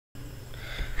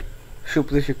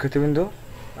সুপ্রিয় শিক্ষার্থীবৃন্দ,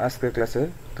 আজকের ক্লাসে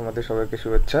তোমাদের সবাইকে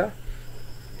শুভেচ্ছা।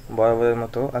 বরাবরের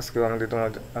মতো আজকেও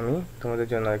আমি তোমাদের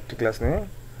জন্য একটি ক্লাস নিয়ে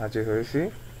হাজির হয়েছি।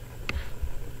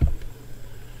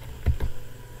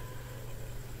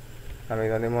 আমি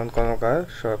রনি মোহন কর্মকার,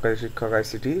 সহকারী শিক্ষক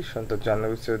আইসিটি, সন্তোষ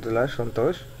জাহ্নবী বিশ্ববিদ্যালয়,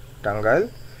 সন্তোষ, টাঙ্গাইল।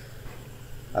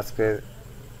 আজকে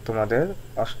তোমাদের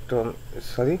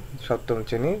সপ্তম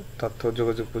শ্রেণী তথ্য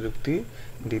যোগাযোগ প্রযুক্তি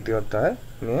দ্বিতীয় অধ্যায়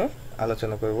নিয়ে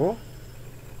আলোচনা করব।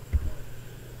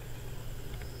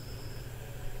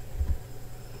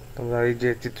 তোমরা এই যে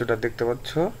চিত্রটা দেখতে পাচ্ছ,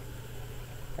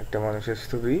 একটা মানুষের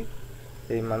ছবি।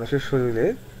 এই মানুষের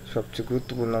শরীরের সবচেয়ে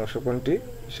গুরুত্বপূর্ণ অংশ কোনটি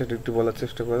সেটা একটু বলার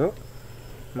চেষ্টা করো।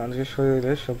 মানুষের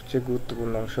শরীরের সবচেয়ে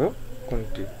গুরুত্বপূর্ণ অংশ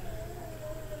কোনটি?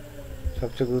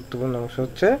 সবচেয়ে গুরুত্বপূর্ণ অংশ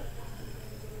হচ্ছে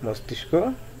মস্তিষ্ক।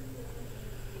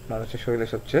 মানুষের শরীরের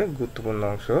সবচেয়ে গুরুত্বপূর্ণ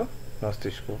অংশ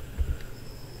মস্তিষ্ক।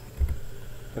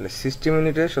 তাহলে সিস্টেম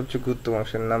ইউনিটের সবচেয়ে গুরুত্বপূর্ণ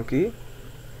অংশের নাম কি?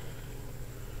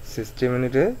 সিস্টেম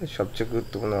ইউনিটের সবচেয়ে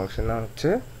গুরুত্বপূর্ণ অংশের নাম হচ্ছে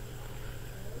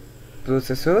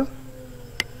প্রসেসর।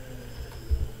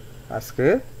 আজকে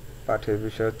পাঠের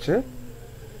বিষয় হচ্ছে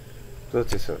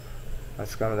প্রসেসর।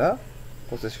 আজকে আমরা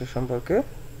প্রসেসর সম্পর্কে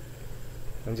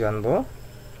জানব।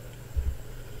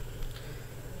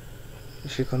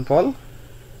 শিক্ষণফল: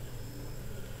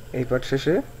 এই পাঠ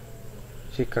শেষে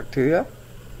শিক্ষার্থীরা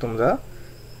তোমরা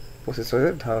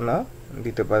প্রসেসরের ধারণা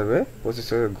দিতে পারবে,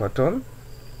 প্রসেসরের গঠন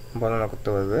বর্ণনা করতে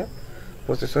পারবে,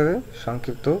 প্রসেসরের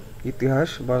সংক্ষিপ্ত ইতিহাস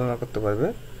বর্ণনা করতে পারবে,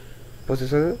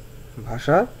 প্রসেসরের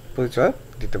ভাষার পরিচয়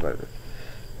দিতে পারবে।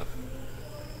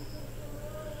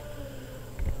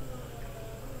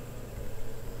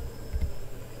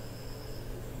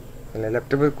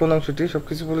 ল্যাপটপের কোন অংশটি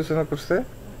সবকিছু পরিচালনা করছে?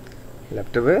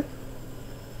 ল্যাপটপে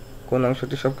কোন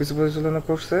অংশটি সবকিছু পরিচালনা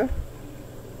করছে?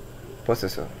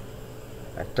 প্রসেসর।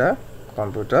 একটা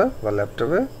কম্পিউটার বা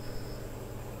ল্যাপটপে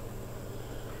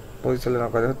পরিচালনা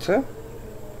করে হচ্ছে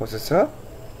প্রসেসর।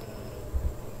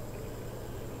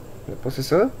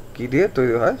 প্রসেসর কি দিয়ে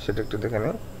তৈরি হয় সেটা একটু দেখে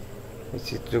নিই। এই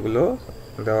চিত্রগুলো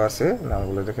দেওয়া আছে,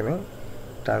 নামগুলো দেখে নিই।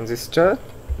 ট্রানজিস্টর,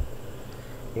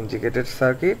 ইন্টিগ্রেটেড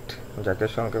সার্কিট যাকে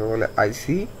সংক্ষেপে বলে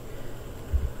আইসি,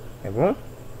 এবং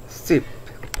চিপ।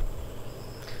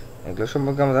 এগুলো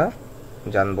সম্পর্কে আমরা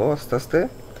জানবো আস্তে আস্তে।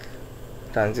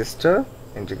 ট্রানজিস্টর,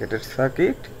 ইন্টিগ্রেটেড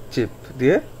সার্কিট, চিপ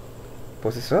দিয়ে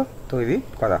প্রসেসর তৈরি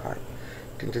করা হয়।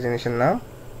 তিনটে জিনিসের নাম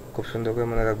খুব সুন্দর করে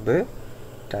মনে রাখবে: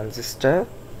 ট্রানজিস্টর,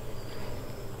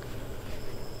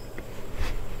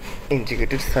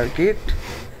 ইন্টিগ্রেটেড সার্কিট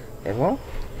এবং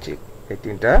চিপ। এই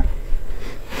তিনটা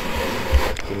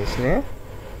জিনিস নিয়ে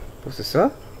প্রসেসর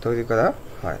তৈরি করা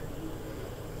হয়।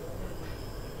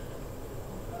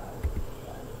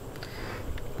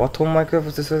 প্রথম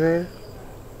মাইক্রোপ্রসেসরে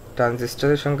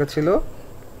ট্রানজিস্টরের সংখ্যা ছিল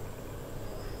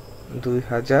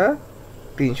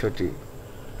 2300টি,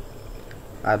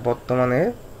 আর বর্তমানে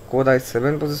কোর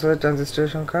i7 প্রসেসরের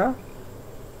ট্রানজিস্টরের সংখ্যা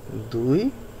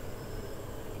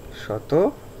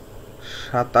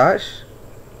 227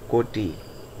 কোটি।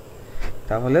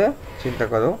 তাহলে চিন্তা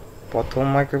করো, প্রথম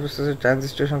মাইক্রোপ্রসেসরের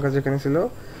ট্রানজিস্টরের সংখ্যা যেখানে ছিল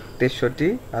 63টি,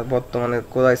 আর বর্তমানে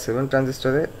কোর i7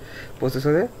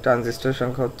 প্রসেসরে ট্রানজিস্টরের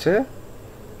সংখ্যা হচ্ছে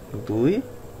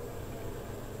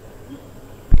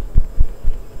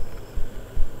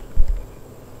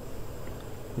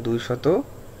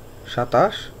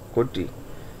 227 কোটি।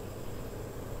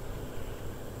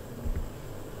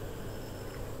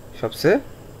 সবচেয়ে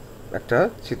একটা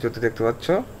চিত্রতে দেখতে পাচ্ছ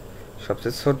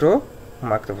সবচেয়ে ছোট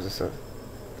মাইক্রোপ্রসেসর,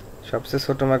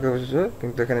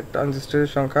 কিন্তু এখানে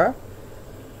ট্রানজিস্টরের সংখ্যা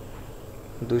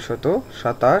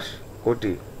 227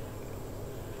 কোটি।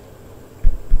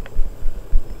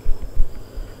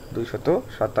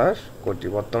 227 কোটি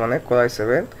বর্তমানে কোর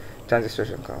i7 ট্রানজিস্টরের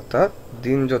সংখ্যা। অর্থাৎ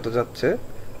দিন যত যাচ্ছে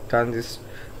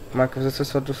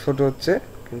মাইক্রোপ্রসেসর ছোট হচ্ছে,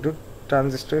 কিন্তু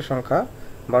ট্রানজিস্টরের সংখ্যা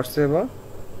বাড়ছে এবং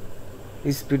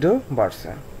স্পিডও বাড়ছে।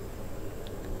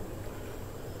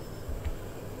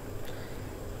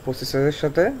 প্রসেসরের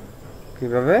সাথে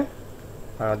কিভাবে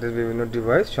আমাদের বিভিন্ন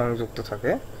ডিভাইস সংযুক্ত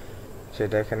থাকে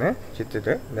সেটা এখানে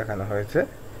চিত্রতে দেখানো হয়েছে।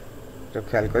 তো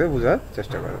খেয়াল করে বোঝার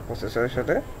চেষ্টা করো প্রসেসরের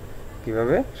সাথে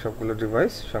কিভাবে সবগুলো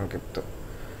ডিভাইস সংযুক্ত।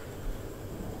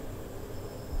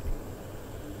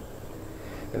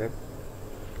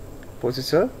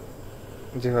 প্রসেসর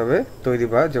যেভাবে তৈরি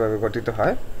বা যেভাবে গঠিত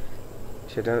হয়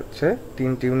সেটা হচ্ছে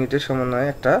 3টি ইউনিটের সমন্বয়ে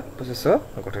একটা প্রসেসর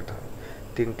গঠিত হয়।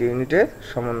 3টি ইউনিটের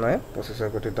সমন্বয়ে প্রসেসর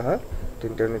গঠিত হয়।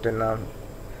 3টে ইউনিটের নাম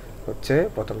হচ্ছে: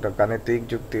 প্রথমটা গাণিতিক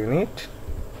যুক্তি ইউনিট,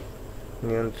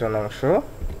 নিয়ন্ত্রণ অংশ,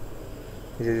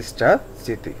 রেজিস্টার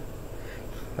স্মৃতি।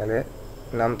 তাহলে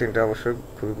নাম তিনটা অবশ্যই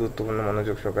খুবই গুরুত্বপূর্ণ,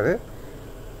 মনোযোগ সহকারে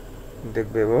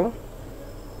দেখবে এবং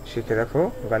শিখে রাখো।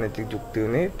 গাণিতিক যুক্তি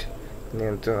ইউনিট,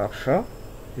 নিয়ন্ত্রণ অক্ষ,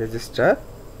 রেজিস্টার,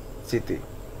 চিতি।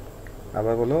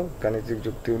 আবার বলো, গাণিতিক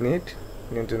যুক্তি ইউনিট,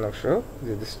 নিয়ন্ত্রণ অক্ষ,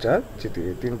 রেজিস্টার, চিতি,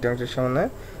 এই তিনটি অংশের সমন্বয়ে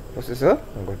প্রসেসর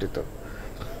গঠিত।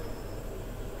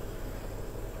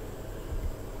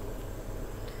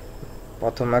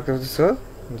 প্রথম মাইক্রোপ্রসেসর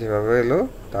যেভাবে এলো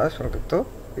তার সংক্ষিপ্ত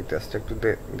ইতিহাসটা একটু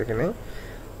দেখে নেই।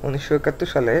 1971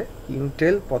 সালে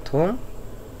ইন্টেল প্রথম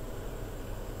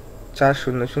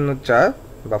 4004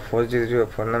 বা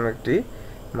 4004 নামে একটি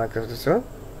মাইক্রোপ্রসেসর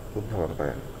উদ্ভাবন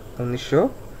করেন।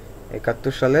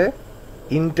 1971 সালে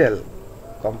ইন্টেল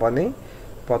কোম্পানি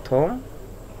প্রথম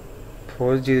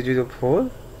 4004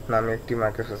 নামে একটি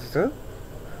মাইক্রোপ্রসেসর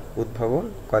উদ্ভাবন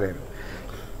করেন।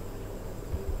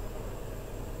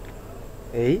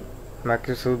 এই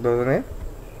মাইক্রোপ্রসেসর উদ্ভাবনে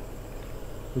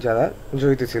যারা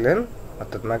জড়িত ছিলেন,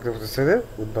 অর্থাৎ মাইক্রোপ্রসেসরের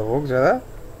উদ্ভাবক যারা,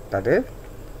 তাদের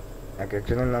এক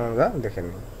একজনের নাম আমরা দেখে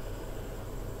নিই।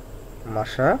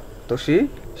 মাসাতোশি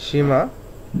শিমা,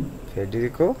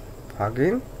 ফেডেরিকো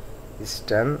ফাগিন,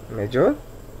 স্ট্যান মেজর,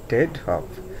 টেড হফ।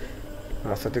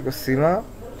 মাসাতোশি শিমা,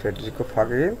 ফেডেরিকো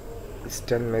ফাগিন,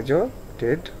 স্ট্যান মেজর,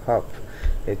 টেড হফ,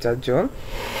 এই চারজন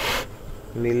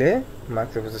মিলে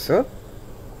মাইক্রোপ্রসেসর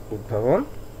উদ্ভাবন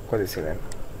করেছিলেন,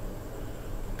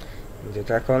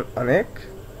 যেটা এখন অনেক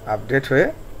আপডেট হয়ে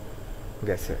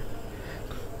গেছে।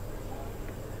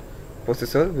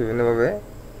 প্রসেসর বিভিন্নভাবে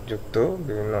যুক্ত,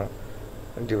 বিভিন্ন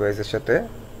ডিভাইসের সাথে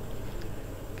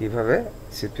কিভাবে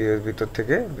সিপিইউর ভিতর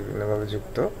থেকে বিভিন্নভাবে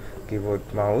যুক্ত, কিবোর্ড,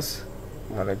 মাউস,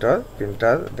 মনিটর,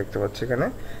 প্রিন্টার দেখতে পাচ্ছি এখানে।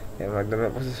 এর মাধ্যমে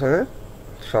প্রসেসরের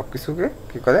সব কিছুকে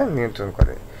কী করে নিয়ন্ত্রণ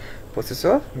করে।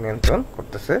 প্রসেসর নিয়ন্ত্রণ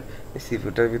করতেছে এই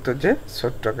সিপিইউটার ভিতর যে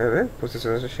ছোট্ট আকারের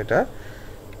প্রসেসর আছে, সেটা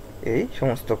এই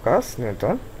সমস্ত কাজ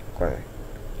নিয়ন্ত্রণ করে।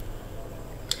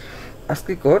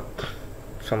 আজকে কোড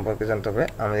সম্পর্কে জানতে হবে।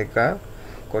 American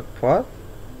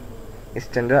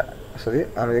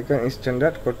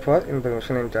standard code for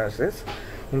information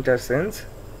interchange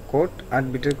code, 8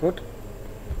 বিটের কোড।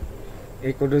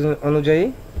 এই কোড অনুযায়ী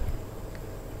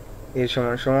এর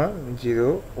সমান সমান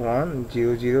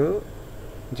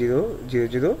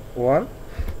 0100000001,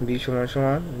 বি সমান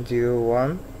সমান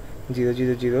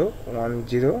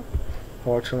 01000010,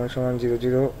 হট সমান সমান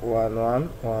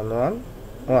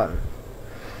 001111,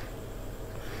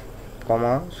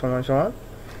 কমা সমান সমান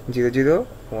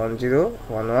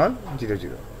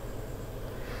 00101100।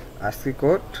 আজকে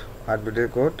কোড 8 বিটের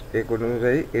কোড। এই কোড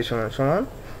অনুযায়ী এ সমান সমান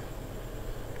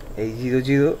এই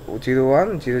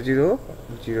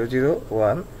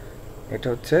 0001000001, এটা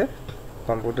হচ্ছে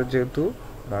কম্পিউটার যেহেতু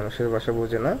মানুষের ভাষা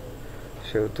বোঝে না,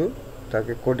 সেহেতু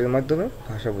তাকে কোডের মাধ্যমে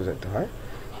ভাষা বোঝাতে হয়।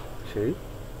 সেই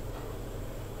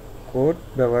কোড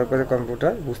ব্যবহার করে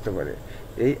কম্পিউটার বুঝতে পারে।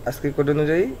 এই আজকে কোড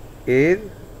অনুযায়ী এর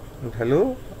ভ্যালু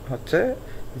হচ্ছে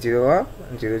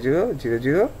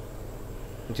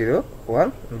 01000001,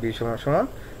 বি সমান সমান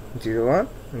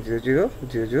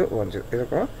 01000010।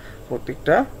 এরকম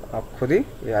প্রত্যেকটা অক্ষরই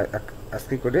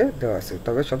আজকে কোডে দেওয়া আছে।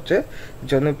 তবে সবচেয়ে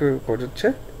জনপ্রিয় কোড হচ্ছে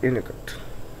ইউনিকোড।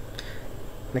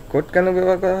 কোড কেন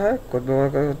ব্যবহার করা হয়? কোড ব্যবহার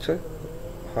করা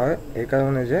হয় এই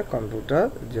কারণে যে কম্পিউটার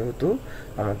যেহেতু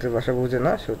আমাদের ভাষা বোঝে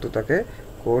না, সেহেতু তাকে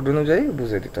কোড অনুযায়ী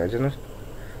বুঝিয়ে দিতে হয়, জন্য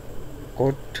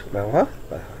কোড ব্যবহার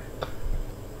করা হয়।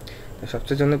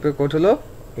 সবচেয়ে জনপ্রিয় কোড হলো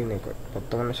ইউনিকোড।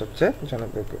 বর্তমানে সবচেয়ে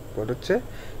জনপ্রিয় কোড হচ্ছে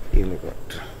ইউনিকোড।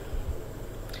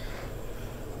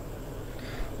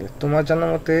 তোমার জানা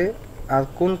মতে আর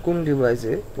কোন কোন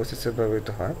ডিভাইসে প্রসেসর ব্যবহৃত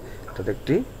হয় তাদের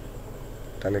একটি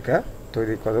তালিকা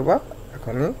তৈরি করো, বা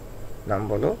এখনই নাম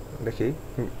বলো, দেখি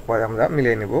পরে আমরা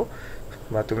মিলিয়ে নিব,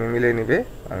 বা তুমি মিলিয়ে নিবে,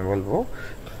 আমি বলবো।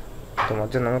 তোমার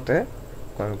জানা মতে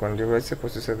কোন কোন ডিভাইসে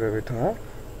প্রসেসর ব্যবহৃত হয়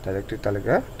তার একটি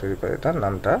তালিকা তৈরি করে তার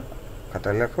নামটা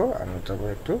খাতায় লেখো, আমি তারপর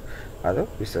একটু আরও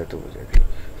বিস্তারিত বুঝিয়ে দিই।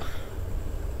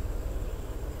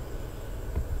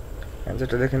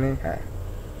 অ্যান্সারটা দেখে নিই। হ্যাঁ,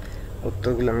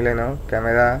 উত্তরগুলো মিলে নাও।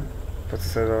 ক্যামেরা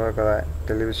প্রসেসর ব্যবহার করা হয়,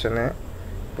 টেলিভিশনে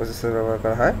প্রসেসর ব্যবহার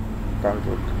করা হয়,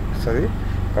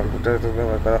 কম্পিউটারে তো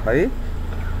ব্যবহার করা হয়,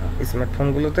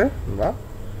 স্মার্টফোনগুলোতে বা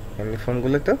এমনি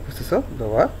ফোনগুলোতে প্রসেসর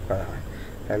ব্যবহার করা হয়।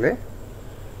 তাহলে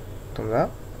তোমরা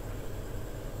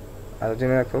আরও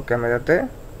জেনে রাখো, ক্যামেরাতে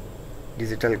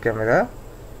ডিজিটাল ক্যামেরা,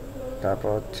 তারপর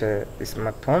হচ্ছে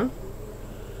স্মার্টফোন,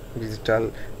 ডিজিটাল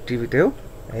টিভিতেও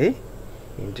এই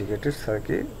ইন্টিগ্রেটেড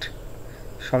সার্কিট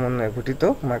সমন্বয়ে গঠিত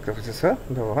মাইক্রোপ্রসেসর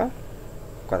ব্যবহার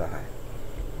করা হয়।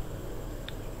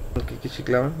 কি কি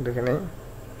শিখলাম দেখে নেই।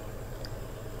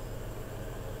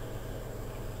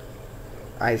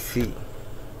 আইসি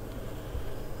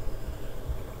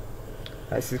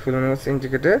ফুল নাম হচ্ছে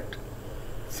ইন্টিগ্রেটেড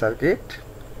সার্কিট।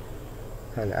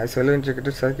 হ্যাঁ, আইসি হলো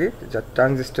ইন্টিগ্রেটেড সার্কিট যা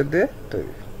ট্রানজিস্টর দিয়ে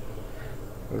তৈরি।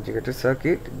 ইন্টিগ্রেটেড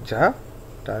সার্কিট যা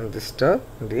ট্রানজিস্টর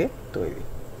দিয়ে তৈরি।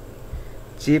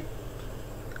 চিপ,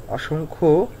 অসংখ্য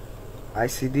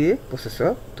আইসি দিয়ে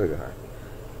প্রসেসর তৈরি হয়।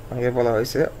 আগে বলা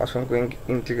হয়েছে অসংখ্য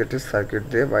ইন্টিগ্রেটেড সার্কিট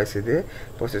দিয়ে বা আইসি দিয়ে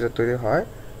প্রসেসর তৈরি হয়।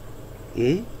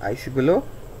 এই আইসিগুলো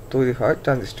তৈরি হয়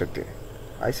ট্রানজিস্টর দিয়ে,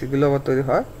 আইসিগুলো আবার তৈরি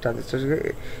হয় ট্রানজিস্টর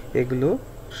দিয়ে। এগুলো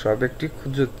সব একটি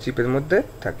ক্ষুদ্র চিপের মধ্যে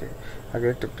থাকে। আগে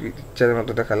একটা পিকচারের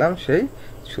মতো দেখালাম, সেই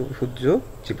ক্ষুদ্র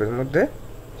চিপের মধ্যে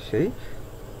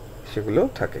সেগুলো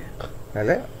থাকে।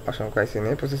 তাহলে অসংখ্য আইসি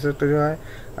নিয়ে প্রসেসর তৈরি হয়,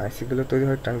 আইসিগুলো তৈরি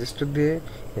হয় ট্রানজিস্টর দিয়ে।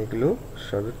 এগুলো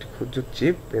সব একটি ক্ষুদ্র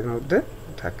চিপ এর মধ্যে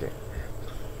থাকে।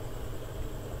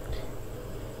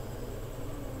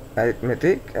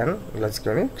 অ্যারিথমেটিক অ্যান্ড লজিক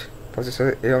ইউনিট,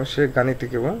 প্রসেসরের এই অংশে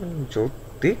গাণিতিক এবং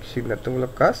যৌক্তিক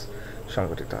সিদ্ধান্তমূলক কাজ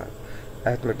সংঘটিত হয়।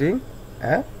 অ্যারিথমেটিক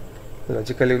অ্যান্ড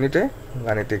লজিক্যাল ইউনিটে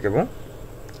গাণিতিক এবং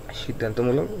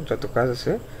সিদ্ধান্তমূলক যত কাজ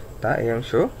আছে তা এই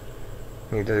অংশ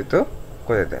নির্ধারিত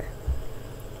করে দেয়।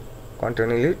 কন্ট্রোল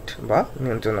ইউনিট বা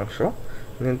নিয়ন্ত্রণ অংশ,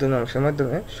 নিয়ন্ত্রণ অংশের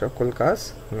মাধ্যমে সকল কাজ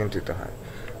নিয়ন্ত্রিত হয়।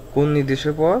 কোন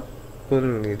নির্দেশের পর কোন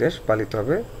নির্দেশ পালিত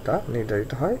হবে তা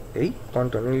নির্ধারিত হয় এই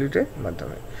কন্ট্রোল ইউনিটের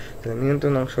মাধ্যমে। তাহলে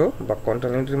নিয়ন্ত্রণ অংশ বা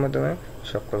কন্ট্রোল ইউনিটের মাধ্যমে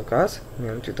সকল কাজ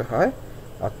নিয়ন্ত্রিত হয়,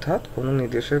 অর্থাৎ কোন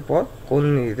নির্দেশের পর কোন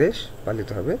নির্দেশ পালিত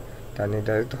হবে তা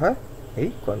নির্ধারিত হয় এই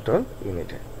কন্ট্রোল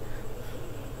ইউনিটে।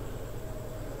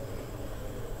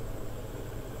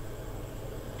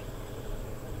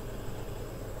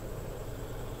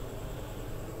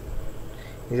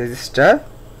 রেজিস্টার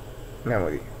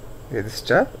মেমোরি,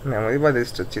 রেজিস্টার মেমোরি বা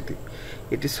রেজিস্টার স্মৃতি,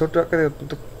 এটি ছোট আকারের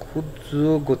অত্যন্ত ক্ষুদ্র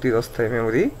গতির অস্থায়ী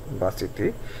মেমোরি বা স্মৃতি।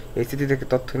 এই স্মৃতি থেকে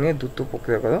তথ্য নিয়ে দ্রুত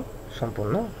প্রক্রিয়াকরণ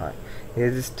সম্পন্ন হয়।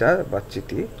 রেজিস্টার বা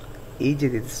স্মৃতি, এই যে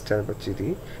রেজিস্টার বা স্মৃতি,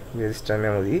 রেজিস্টার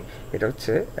মেমোরি, এটা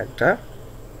হচ্ছে একটা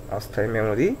অস্থায়ী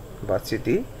মেমোরি বা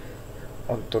স্মৃতি,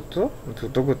 অন্তত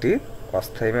দ্রুত গতির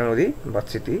অস্থায়ী মেমোরি বা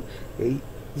স্মৃতি। এই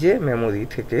যে মেমোরি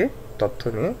থেকে তথ্য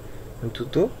নিয়ে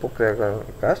দ্রুত প্রক্রিয়াকরণ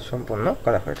কাজ সম্পন্ন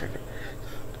করা হয়ে থাকে।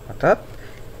 অর্থাৎ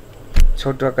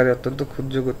ছোট আকারে অত্যন্ত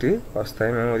ক্ষুদ্র গতির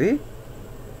অস্থায়ী মেমোরি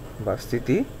বা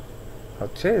স্মৃতি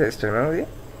হচ্ছে রেজিস্টার মেমোরি।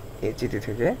 এই স্মৃতি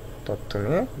থেকে তথ্য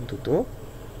নিয়ে দ্রুত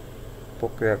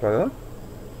প্রক্রিয়াকরণ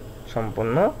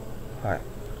সম্পন্ন হয়।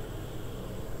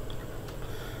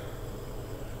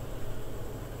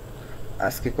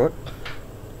 আজকি কোড,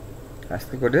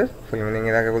 আজকি কোডের ফুল মিনিং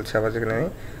এর আগে বলছি আবার যেখানে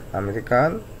American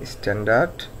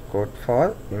standard code for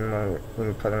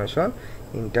information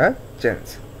interchange.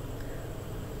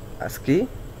 আজকি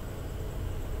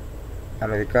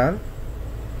American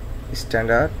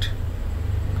standard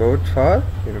code for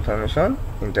information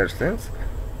interchange,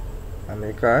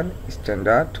 American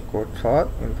standard code for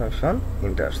information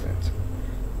interchange.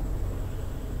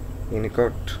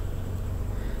 Unicode,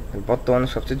 বর্তমানে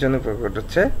সবচেয়ে জনপ্রিয় কোড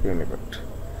হচ্ছে ইউনিকোড।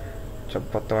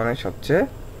 বর্তমানে সবচেয়ে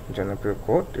জনপ্রিয়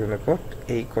কোড ইউনিকোড।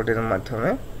 এই কোডের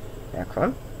মাধ্যমে এখন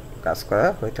কাজ করা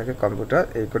হয়ে থাকে কম্পিউটার।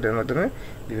 এই কোডের মাধ্যমে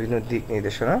বিভিন্ন দিক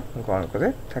নির্দেশনা গ্রহণ করে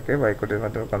থাকে, বা এই কোডের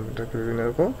মাধ্যমে কম্পিউটারকে বিভিন্ন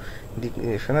রকম দিক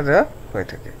নির্দেশনা দেওয়া হয়ে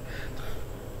থাকে।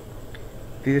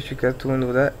 প্রিয় শিক্ষার্থী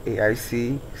বন্ধুরা, এই আইসি,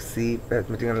 C,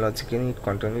 arithmetic and logic unit,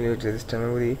 control unit, register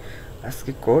memory,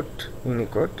 আজকে কোড,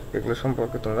 ইউনিকোড, এগুলো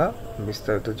সম্পর্কে তোমরা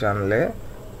বিস্তারিত জানলে,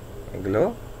 এগুলো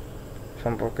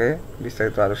সম্পর্কে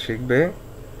বিস্তারিত আরও শিখবে,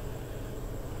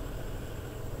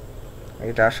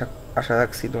 এটা আশা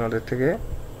রাখছি তোমাদের থেকে।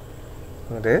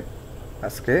 তোমাদের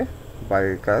আজকে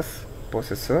বাড়ির কাজ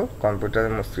প্রসেসর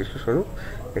কম্পিউটারের মস্তিষ্ক স্বরূপ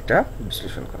এটা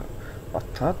বিশ্লেষণ করা,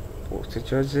 অর্থাৎ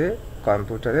প্রসেসর যে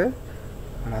কম্পিউটারের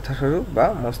মাথা স্বরূপ বা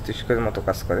মস্তিষ্কের মতো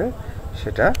কাজ করে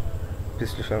সেটা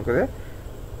বিশ্লেষণ করে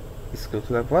স্কুল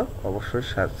খোলার পর অবশ্যই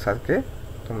স্যারকে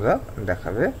তোমরা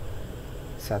দেখাবে।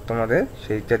 স্যার তোমাদের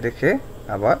সেইটা দেখে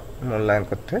আবার মূল্যায়ন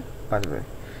করতে পারবে।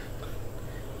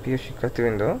 প্রিয়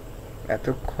শিক্ষার্থীবৃন্দ,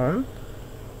 এতক্ষণ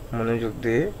মনোযোগ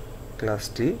দিয়ে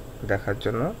ক্লাসটি দেখার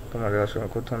জন্য তোমাদের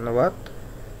অসংখ্য ধন্যবাদ।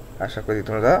 আশা করি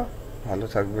তোমরা ভালো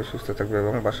থাকবে, সুস্থ থাকবে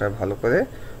এবং বাসায় ভালো করে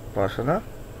পড়াশোনা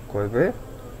করবে।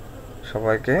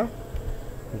 সবাইকে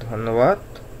ধন্যবাদ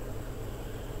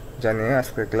জানিয়ে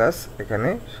আজকের ক্লাস এখানে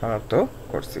সমাপ্ত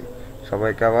করছি।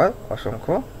 সবাইকে আবার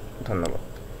অসংখ্য ধন্যবাদ।